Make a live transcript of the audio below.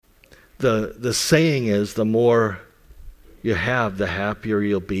the saying is, the more you have, the happier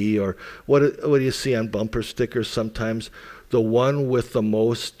you'll be. Or what do you see on bumper stickers sometimes? The one with the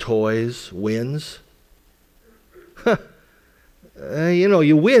most toys wins.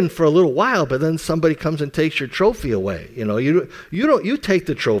 You win for a little while, but then somebody comes and takes your trophy away. You take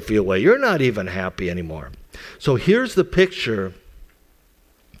the trophy away. You're not even happy anymore. So here's the picture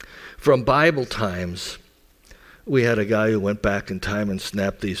from Bible times. We had a guy who went back in time and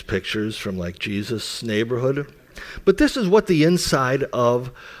snapped these pictures from like Jesus' neighborhood. But this is what the inside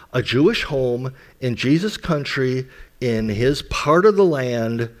of a Jewish home in Jesus' country, in his part of the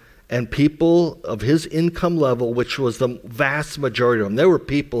land, and people of his income level, which was the vast majority of them. There were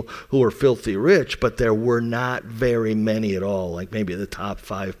people who were filthy rich, but there were not very many at all, like maybe the top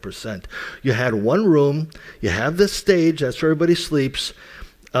 5%. You had one room, you have this stage, that's where everybody sleeps.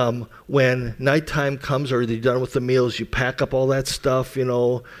 When nighttime comes or you're done with the meals, you pack up all that stuff,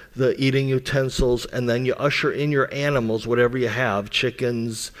 the eating utensils, and then you usher in your animals, whatever you have,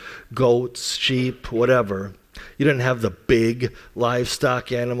 chickens, goats, sheep, whatever. You didn't have the big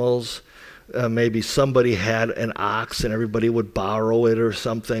livestock animals. Maybe somebody had an ox and everybody would borrow it or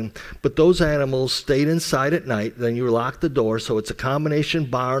something. But those animals stayed inside at night. Then you lock the door, so it's a combination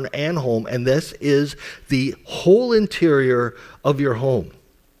barn and home, and this is the whole interior of your home.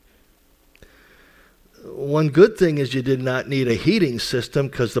 One good thing is you did not need a heating system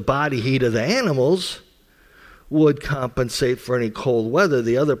because the body heat of the animals would compensate for any cold weather.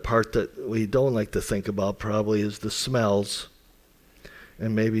 The other part that we don't like to think about probably is the smells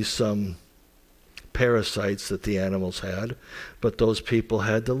and maybe some parasites that the animals had, but those people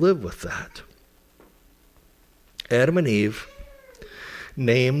had to live with that. Adam and Eve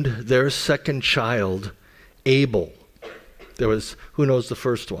named their second child Abel. Who knows the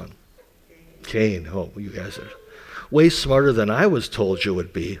first one? Cain. Oh, you guys are way smarter than I was told you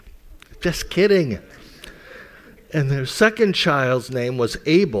would be. Just kidding. And their second child's name was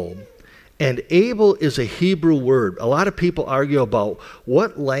Abel. And Abel is a Hebrew word. A lot of people argue about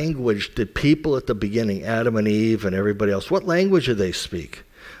what language did people at the beginning, Adam and Eve and everybody else, what language did they speak?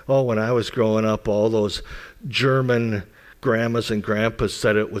 Oh, when I was growing up, all those German grandmas and grandpas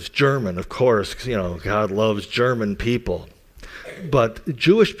said it was German, of course, 'cause, God loves German people. But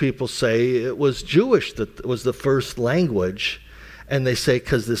Jewish people say it was Jewish that was the first language. And they say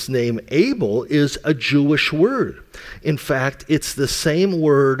because this name Abel is a Jewish word. In fact, it's the same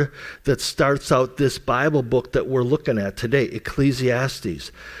word that starts out this Bible book that we're looking at today,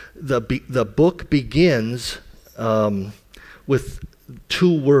 Ecclesiastes. The book begins with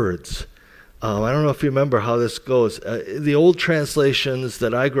two words. I don't know if you remember how this goes. The old translations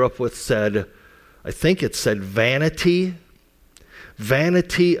that I grew up with said, I think it said vanity.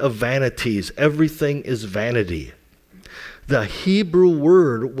 Vanity of vanities. Everything is vanity. The Hebrew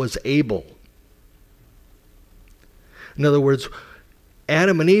word was Abel. In other words,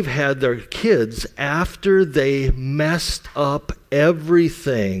 Adam and Eve had their kids after they messed up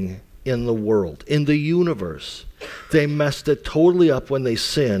everything in the world, in the universe. They messed it totally up when they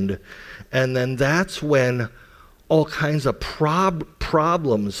sinned. And then that's when all kinds of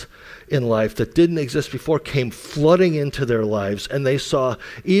problems in life that didn't exist before came flooding into their lives, and they saw,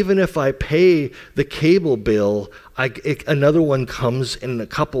 even if I pay the cable bill, another one comes in a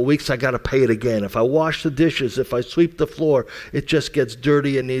couple weeks, I got to pay it again. If I wash the dishes, if I sweep the floor, it just gets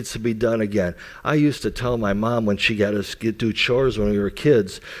dirty and needs to be done again. I used to tell my mom when she got us to do chores when we were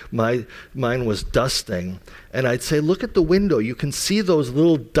kids, mine was dusting, and I'd say, look at the window. You can see those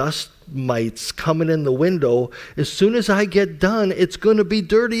little dust mites coming in the window. As soon as I get done, it's going to be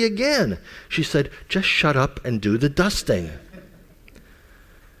dirty again. She said, just shut up and do the dusting.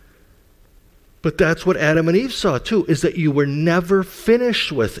 But that's what Adam and Eve saw too, is that you were never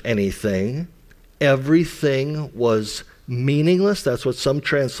finished with anything. Everything was meaningless. That's what some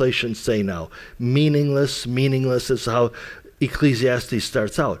translations say now. Meaningless is how Ecclesiastes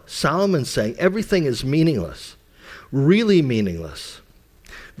starts out. Solomon's saying everything is meaningless, really meaningless.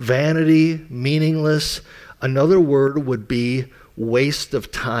 Vanity, meaningless. Another word would be waste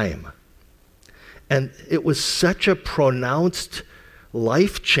of time. And it was such a pronounced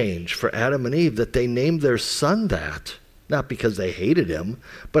life change for Adam and Eve that they named their son that. Not because they hated him,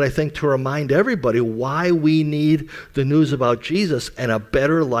 but I think to remind everybody why we need the news about Jesus and a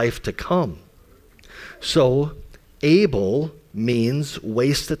better life to come. So Abel means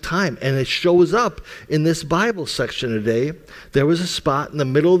waste of time. And it shows up in this Bible section today. There was a spot in the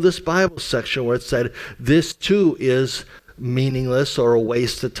middle of this Bible section where it said, this too is meaningless or a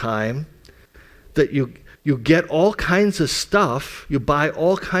waste of time. That You get all kinds of stuff, you buy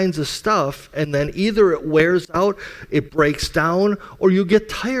all kinds of stuff, and then either it wears out, it breaks down, or you get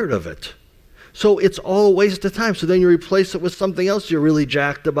tired of it. So it's all a waste of time. So then you replace it with something else you're really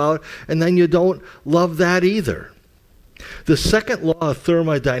jacked about, and then you don't love that either. The second law of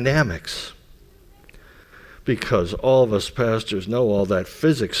thermodynamics, because all of us pastors know all that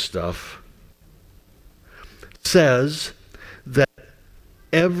physics stuff, says that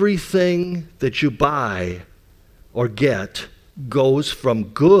everything that you buy or get goes from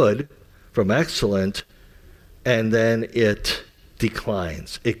good, from excellent, and then it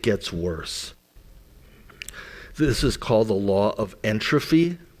declines. It gets worse. This is called the law of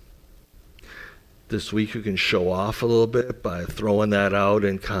entropy. This week you can show off a little bit by throwing that out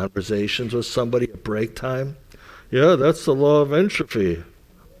in conversations with somebody at break time. Yeah, that's the law of entropy.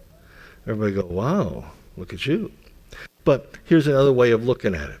 Everybody go, wow, look at you. But here's another way of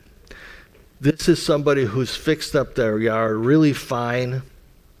looking at it. This is somebody who's fixed up their yard really fine.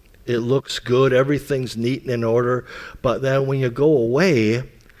 It looks good. Everything's neat and in order. But then when you go away,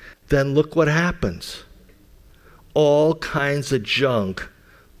 then look what happens. All kinds of junk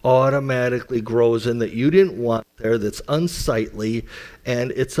automatically grows in that you didn't want there, that's unsightly,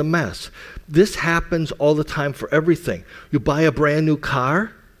 and it's a mess. This happens all the time for everything. You buy a brand new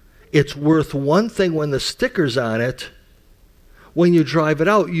car, it's worth one thing when the sticker's on it. When you drive it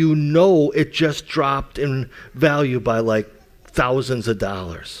out, you know it just dropped in value by like thousands of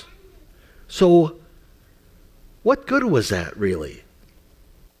dollars. So what good was that really?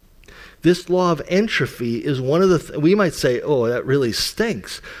 This law of entropy is one of the, we might say, oh, that really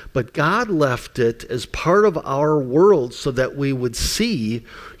stinks. But God left it as part of our world so that we would see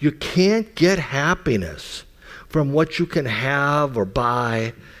you can't get happiness from what you can have or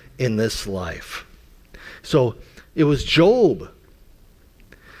buy in this life. So it was Job.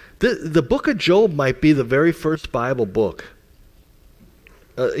 The book of Job might be the very first Bible book,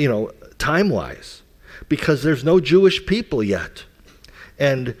 time-wise, because there's no Jewish people yet.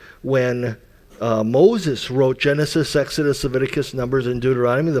 And when Moses wrote Genesis, Exodus, Leviticus, Numbers, and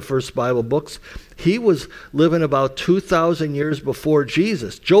Deuteronomy, the first Bible books, he was living about 2,000 years before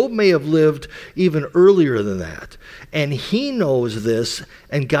Jesus. Job may have lived even earlier than that. And he knows this,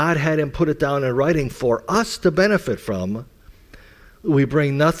 and God had him put it down in writing for us to benefit from. We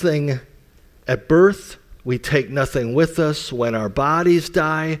bring nothing at birth. We take nothing with us when our bodies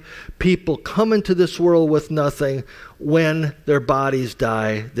die. People come into this world with nothing. When their bodies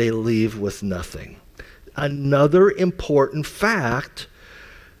die, they leave with nothing. Another important fact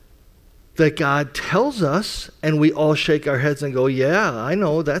that God tells us, and we all shake our heads and go, yeah, I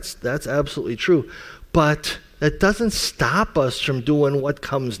know, that's absolutely true. But that doesn't stop us from doing what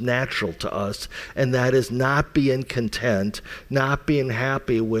comes natural to us, and that is not being content, not being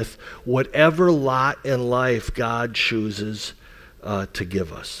happy with whatever lot in life God chooses to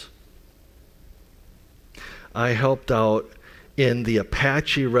give us. I helped out in the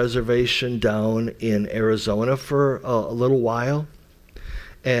Apache reservation down in Arizona for a little while,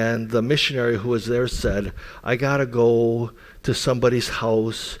 and the missionary who was there said, I got to go to somebody's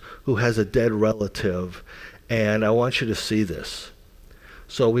house who has a dead relative, and I want you to see this.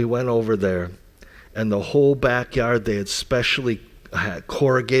 So we went over there, and the whole backyard, they had specially had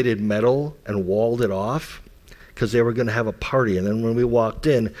corrugated metal and walled it off because they were going to have a party. And then when we walked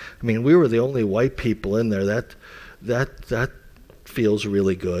in, I mean, we were the only white people in there. That feels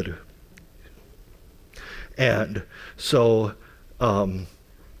really good. And so then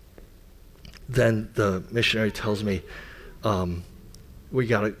the missionary tells me, we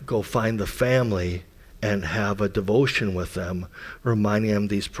got to go find the family and have a devotion with them, reminding them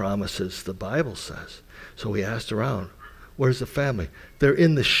these promises the Bible says. So we asked around, where's the family? They're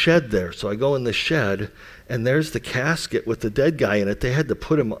in the shed there. So I go in the shed, and there's the casket with the dead guy in it. They had to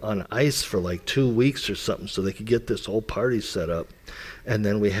put him on ice for like 2 weeks or something so they could get this whole party set up. And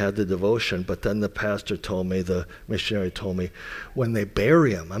then we had the devotion. But then the pastor told me, the missionary told me, when they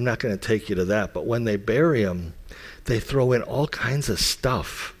bury him, I'm not going to take you to that, but when they bury him, they throw in all kinds of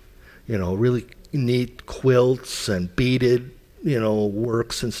stuff, really neat quilts and beaded,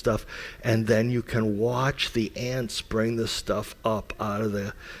 works and stuff. And then you can watch the ants bring the stuff up out of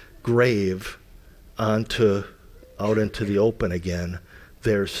the grave out into the open again,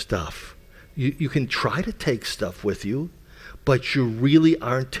 their stuff. You can try to take stuff with you, but you really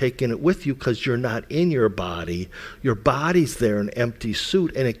aren't taking it with you because you're not in your body. Your body's there, an empty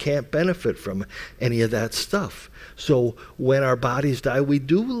suit, and it can't benefit from any of that stuff. So when our bodies die, we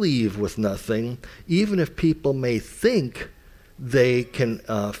do leave with nothing, even if people may think they can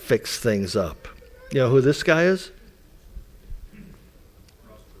fix things up. You know who this guy is?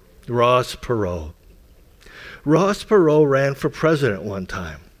 Ross Perot. Ross Perot ran for president one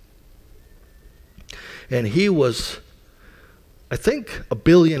time. And he was, I think, a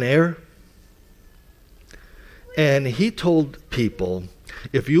billionaire. And he told people,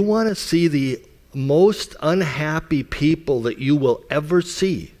 if you want to see the most unhappy people that you will ever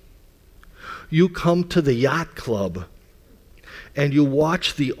see, you come to the yacht club and you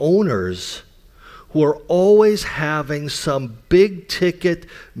watch the owners who are always having some big ticket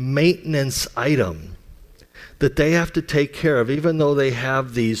maintenance item that they have to take care of, even though they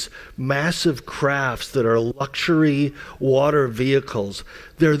have these massive crafts that are luxury water vehicles.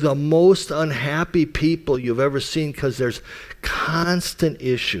 They're the most unhappy people you've ever seen because there's constant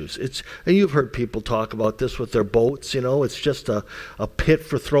issues. And you've heard people talk about this with their boats, it's just a pit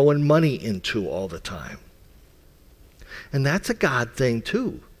for throwing money into all the time. And that's a God thing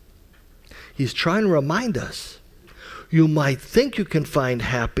too. He's trying to remind us, you might think you can find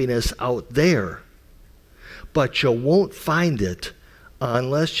happiness out there, but you won't find it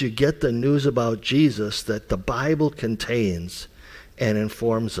unless you get the news about Jesus that the Bible contains and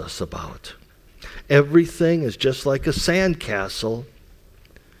informs us about. Everything is just like a sandcastle.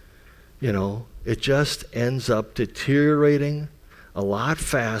 It just ends up deteriorating a lot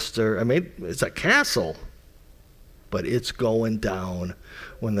faster. I mean, it's a castle, but it's going down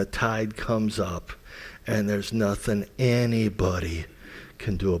when the tide comes up, and there's nothing anybody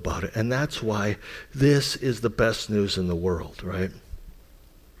can do about it. And that's why this is the best news in the world, right?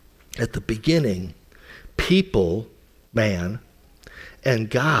 At the beginning, people, man, and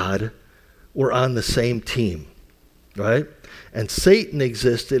God were on the same team, right? And Satan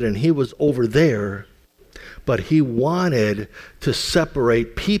existed, and he was over there, but he wanted to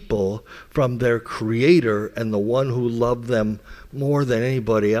separate people from their Creator and the one who loved them more than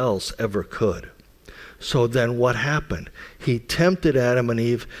anybody else ever could. So then what happened? He tempted Adam and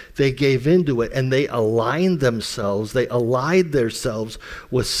Eve. They gave into it, and they allied themselves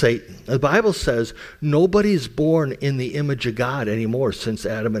with Satan. The Bible says nobody's born in the image of God anymore since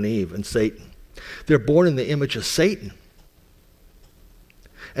Adam and Eve and Satan. They're born in the image of Satan.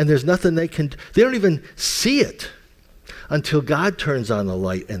 And there's nothing they don't even see it until God turns on the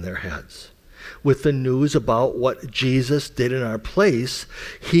light in their heads. With the news about what Jesus did in our place,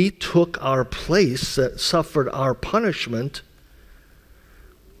 he took our place, suffered our punishment,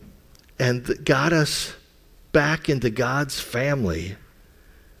 and got us back into God's family,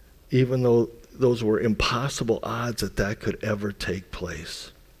 even though those were impossible odds that could ever take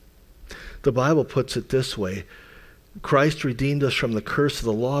place. The Bible puts it this way: Christ redeemed us from the curse of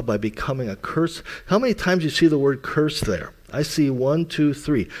the law by becoming a curse. How many times do you see the word curse there? I see 1, 2,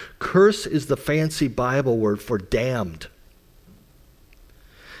 3. Curse is the fancy Bible word for damned.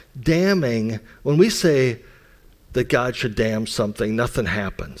 Damning, when we say that God should damn something, nothing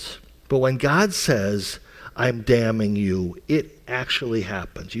happens. But when God says, I'm damning you, it actually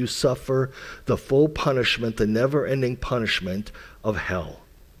happens. You suffer the full punishment, the never-ending punishment of hell.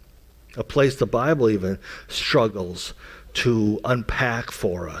 A place the Bible even struggles to unpack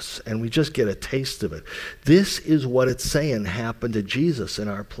for us, and we just get a taste of it. This is what it's saying happened to Jesus in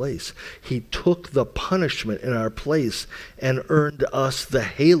our place. He took the punishment in our place and earned us the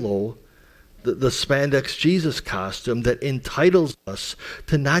halo, the spandex Jesus costume that entitles us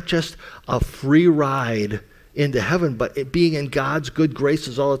to not just a free ride into heaven, but it being in God's good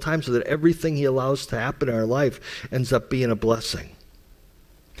graces all the time, so that everything he allows to happen in our life ends up being a blessing.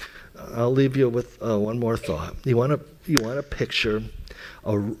 I'll leave you with one more thought. You want to picture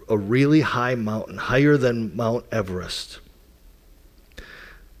a really high mountain, higher than Mount Everest.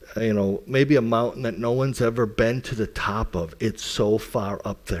 Maybe a mountain that no one's ever been to the top of. It's so far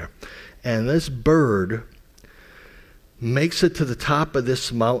up there. And this bird makes it to the top of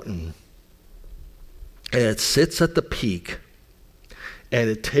this mountain, and it sits at the peak,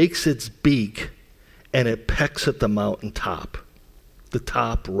 and it takes its beak, and it pecks at the mountain top. The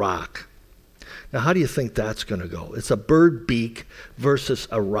top rock. Now, how do you think that's going to go? It's a bird beak versus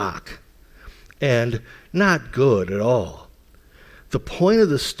a rock. And not good at all. The point of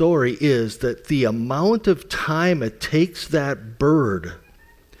the story is that the amount of time it takes that bird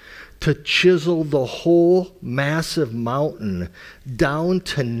to chisel the whole massive mountain down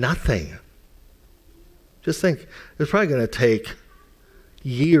to nothing. Just think, it's probably going to take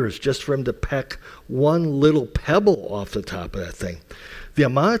years just for him to peck one little pebble off the top of that thing. The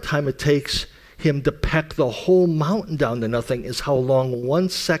amount of time it takes him to peck the whole mountain down to nothing is how long 1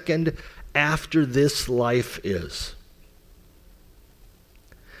 second after this life is.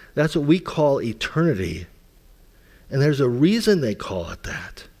 That's what we call eternity. And there's a reason they call it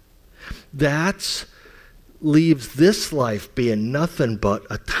that. That leaves this life being nothing but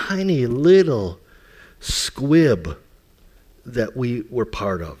a tiny little squib that we were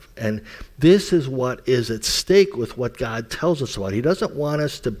part of. And this is what is at stake with what God tells us about. He doesn't want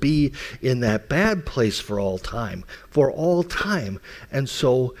us to be in that bad place for all time. And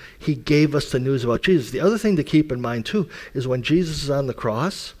so he gave us the news about Jesus. The other thing to keep in mind too is when Jesus is on the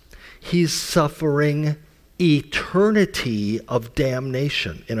cross, he's suffering eternity of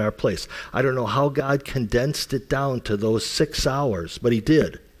damnation in our place. I don't know how God condensed it down to those 6 hours, but he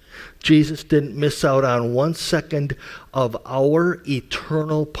did. Jesus didn't miss out on 1 second of our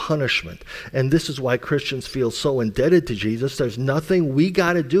eternal punishment. And this is why Christians feel so indebted to Jesus. There's nothing we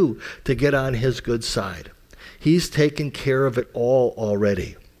got to do to get on his good side. He's taken care of it all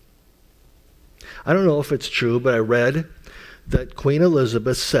already. I don't know if it's true, but I read that Queen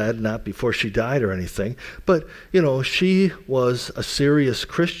Elizabeth said, not before she died or anything, but, she was a serious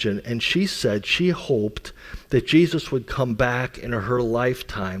Christian, and she said she hoped that Jesus would come back in her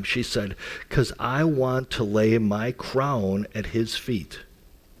lifetime. She said, because I want to lay my crown at his feet.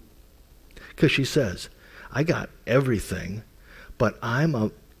 Because she says, I got everything, but I'm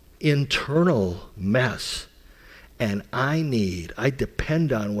an internal mess. And I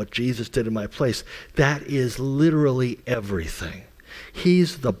depend on what Jesus did in my place. That is literally everything.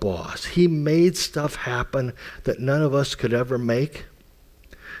 He's the boss. He made stuff happen that none of us could ever make.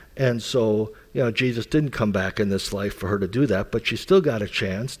 And so, Jesus didn't come back in this life for her to do that, but she still got a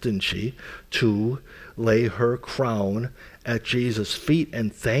chance, didn't she, to lay her crown at Jesus' feet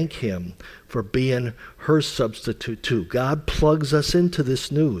and thank him for being her substitute too. God plugs us into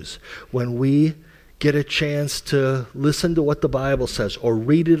this news when we get a chance to listen to what the Bible says or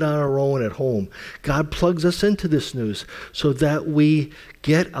read it on our own at home. God plugs us into this news so that we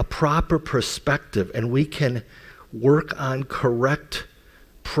get a proper perspective and we can work on correct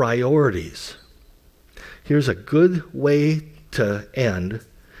priorities. Here's a good way to end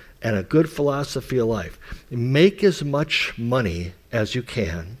and a good philosophy of life. Make as much money as you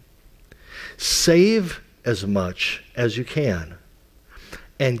can. Save as much as you can.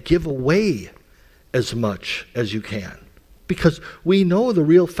 And give away as much as you can. Because we know the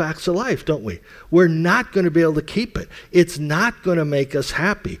real facts of life, don't we? We're not going to be able to keep it. It's not going to make us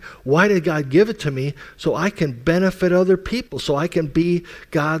happy. Why did God give it to me? So I can benefit other people, so I can be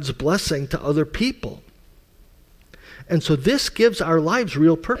God's blessing to other people. And so this gives our lives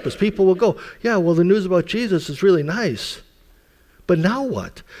real purpose. People will go, yeah, well, the news about Jesus is really nice. But now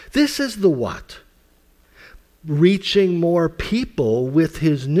what? This is the what? Reaching more people with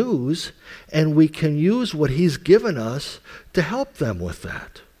his news, and we can use what he's given us to help them with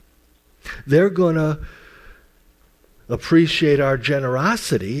that. They're going to appreciate our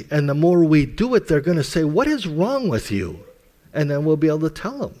generosity, and the more we do it, they're going to say, what is wrong with you? And then we'll be able to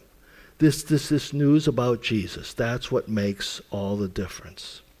tell them this news about Jesus. That's what makes all the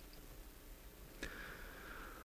difference.